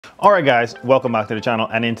Alright guys, welcome back to the channel,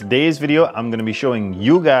 and in today's video I'm going to be showing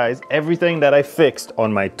you guys everything that I fixed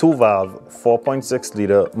on my 2-valve 4.6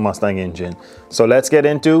 liter Mustang engine. So let's get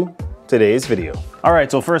into today's video.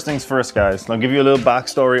 Alright, so first things first guys, I'll give you a little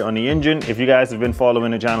backstory on the engine. If you guys have been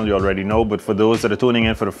following the channel you already know, but for those that are tuning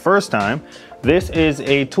in for the first time, this is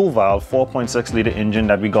a 2-valve 4.6 liter engine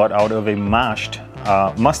that we got out of a mashed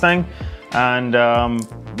Mustang, and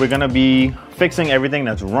we're going to be fixing everything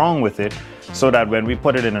that's wrong with it so that when we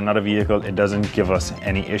put it in another vehicle, it doesn't give us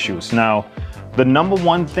any issues. Now, the number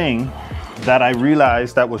one thing that I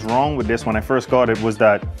realized that was wrong with this when I first got it was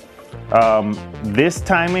that this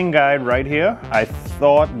timing guide right here, I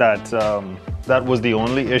thought that that was the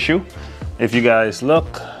only issue. If you guys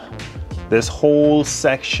look, this whole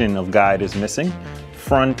section of guide is missing,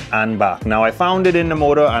 front and back. Now, I found it in the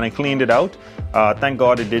motor and I cleaned it out. Thank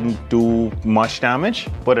God it didn't do much damage,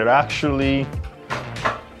 but it actually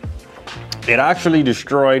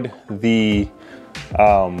destroyed the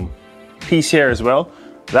piece here as well.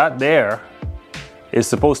 That there is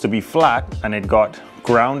supposed to be flat and it got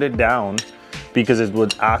grounded down because it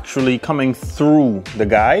was actually coming through the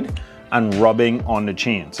guide and rubbing on the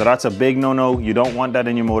chain. So that's a big no-no. You don't want that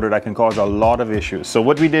in your motor. That can cause a lot of issues. So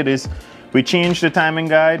what we did is we changed the timing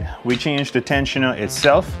guide, we changed the tensioner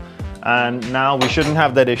itself, and now we shouldn't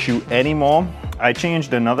have that issue anymore. I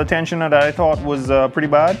changed another tensioner that I thought was pretty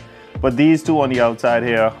bad, but these two on the outside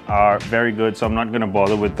here are very good, so I'm not gonna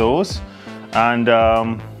bother with those. And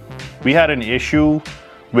we had an issue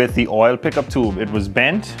with the oil pickup tube. It was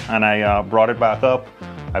bent and I brought it back up.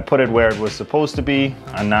 I put it where it was supposed to be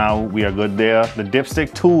and now we are good there. The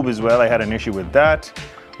dipstick tube as well, I had an issue with that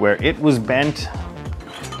where it was bent.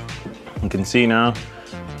 You can see now,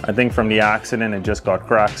 I think from the accident it just got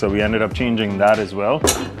cracked, so we ended up changing that as well.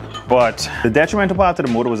 But the detrimental part to the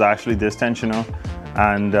motor was actually this tensioner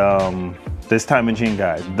and this timing chain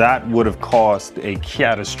guide. That would have caused a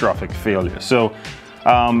catastrophic failure. So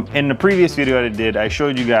in the previous video that I did, I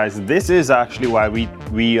showed you guys this is actually why we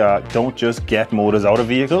don't just get motors out of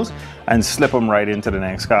vehicles and slip them right into the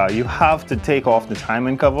next car. You have to take off the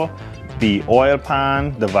timing cover, the oil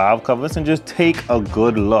pan, the valve covers, and just take a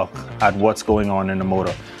good look at what's going on in the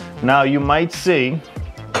motor. Now you might see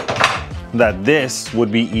that this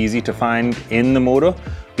would be easy to find in the motor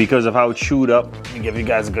because of how chewed up. Let me give you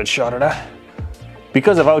guys a good shot of that.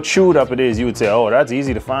 Because of how chewed up it is, you would say, oh, that's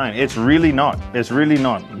easy to find. It's really not. It's really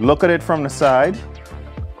not. Look at it from the side,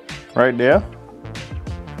 right there,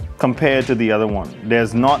 compared to the other one.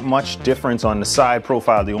 There's not much difference on the side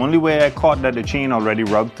profile. The only way I caught that the chain already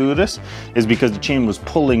rubbed through this is because the chain was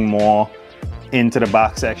pulling more into the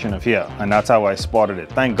back section of here, and that's how I spotted it.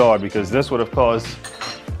 Thank God, because this would have caused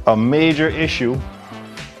a major issue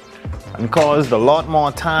and caused a lot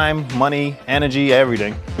more time, money, energy,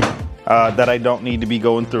 everything that I don't need to be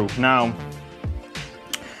going through. Now,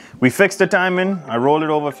 we fixed the timing. I rolled it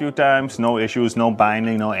over a few times, no issues, no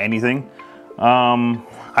binding, no anything. I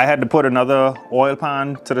had to put another oil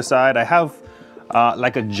pan to the side. I have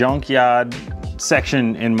like a junkyard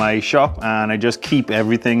section in my shop and I just keep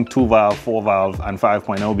everything 2-valve, 4-valve, and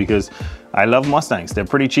 5.0 because I love Mustangs. They're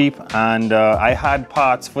pretty cheap and I had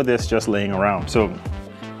parts for this just laying around. So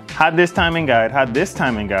had this timing guide,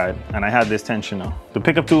 and I had this tensioner. The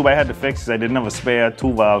pickup tube I had to fix because I didn't have a spare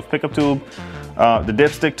 2-valve pickup tube. The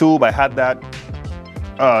dipstick tube, I had that.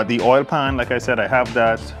 The oil pan, like I said, I have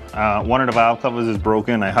that. One of the valve covers is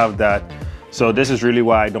broken, I have that. So this is really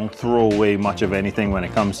why I don't throw away much of anything when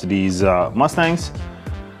it comes to these Mustangs.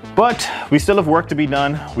 But we still have work to be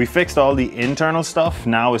done. We fixed all the internal stuff.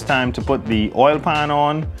 Now it's time to put the oil pan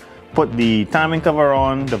on, put the timing cover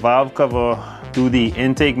on, the valve cover, do the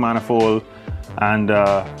intake manifold, and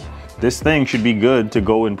this thing should be good to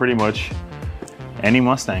go in pretty much any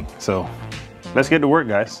Mustang. So let's get to work,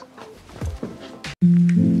 guys.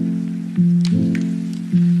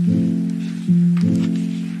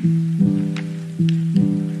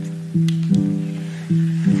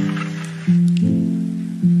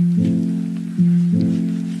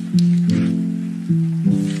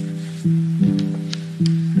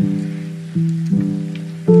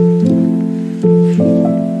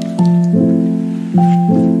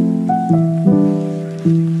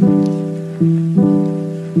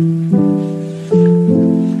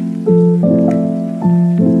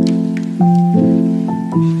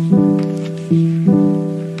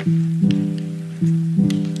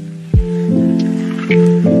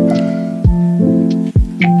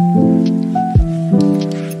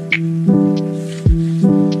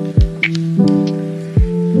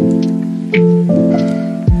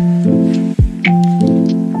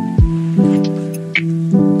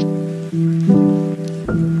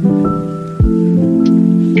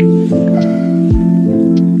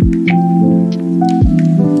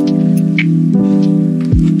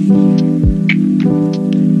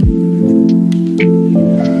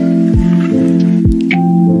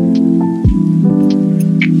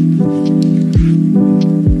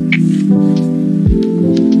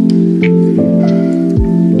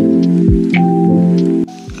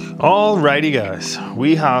 Alrighty guys,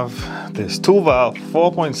 we have this 2-valve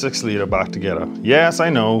 4.6 liter back together. Yes,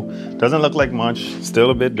 I know, doesn't look like much,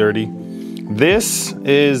 still a bit dirty. This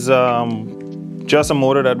is just a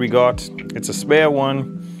motor that we got. It's a spare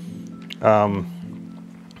one.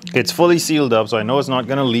 It's fully sealed up, so I know it's not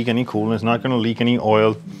gonna leak any coolant, it's not gonna leak any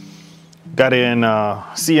oil. Got in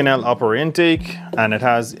C&L upper intake, and it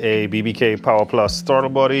has a BBK Power Plus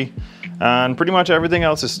throttle body, and pretty much everything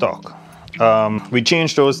else is stock. We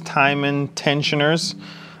changed those timing tensioners,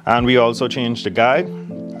 and we also changed the guide.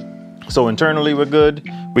 So internally we're good.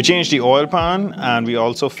 We changed the oil pan, and we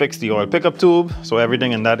also fixed the oil pickup tube, so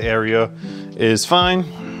everything in that area is fine.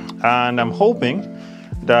 And I'm hoping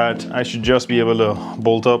that I should just be able to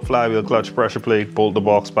bolt up flywheel, clutch, pressure plate, bolt the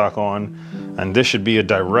box back on, and this should be a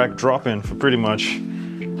direct drop-in for pretty much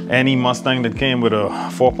any Mustang that came with a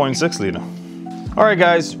 4.6 liter. All right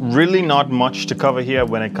guys, really not much to cover here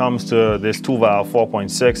when it comes to this 2-valve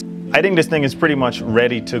 4.6. I think this thing is pretty much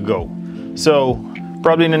ready to go. So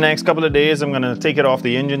probably in the next couple of days, I'm gonna take it off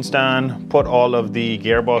the engine stand, put all of the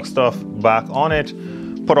gearbox stuff back on it,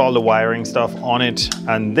 put all the wiring stuff on it,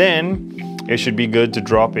 and then it should be good to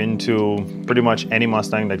drop into pretty much any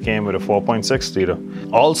Mustang that came with a 4.6 liter.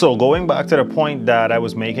 Also, going back to the point that I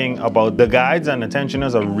was making about the guides and the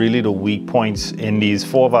tensioners are really the weak points in these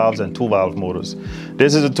 4-valves and 2-valve motors.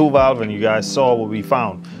 This is a 2-valve, and you guys saw what we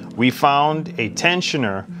found. We found a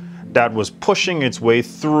tensioner that was pushing its way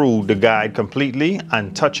through the guide completely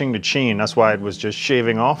and touching the chain. That's why it was just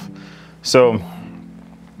shaving off. So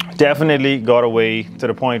definitely got away to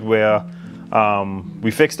the point where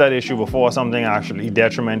we fixed that issue before something actually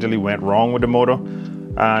detrimentally went wrong with the motor.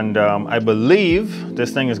 And I believe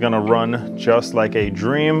this thing is gonna run just like a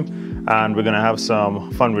dream, and we're gonna have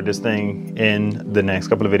some fun with this thing in the next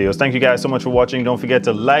couple of videos. Thank you guys so much for watching. Don't forget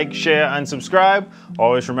to like, share, and subscribe.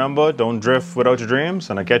 Always remember, don't drift without your dreams,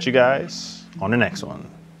 and I'll catch you guys on the next one.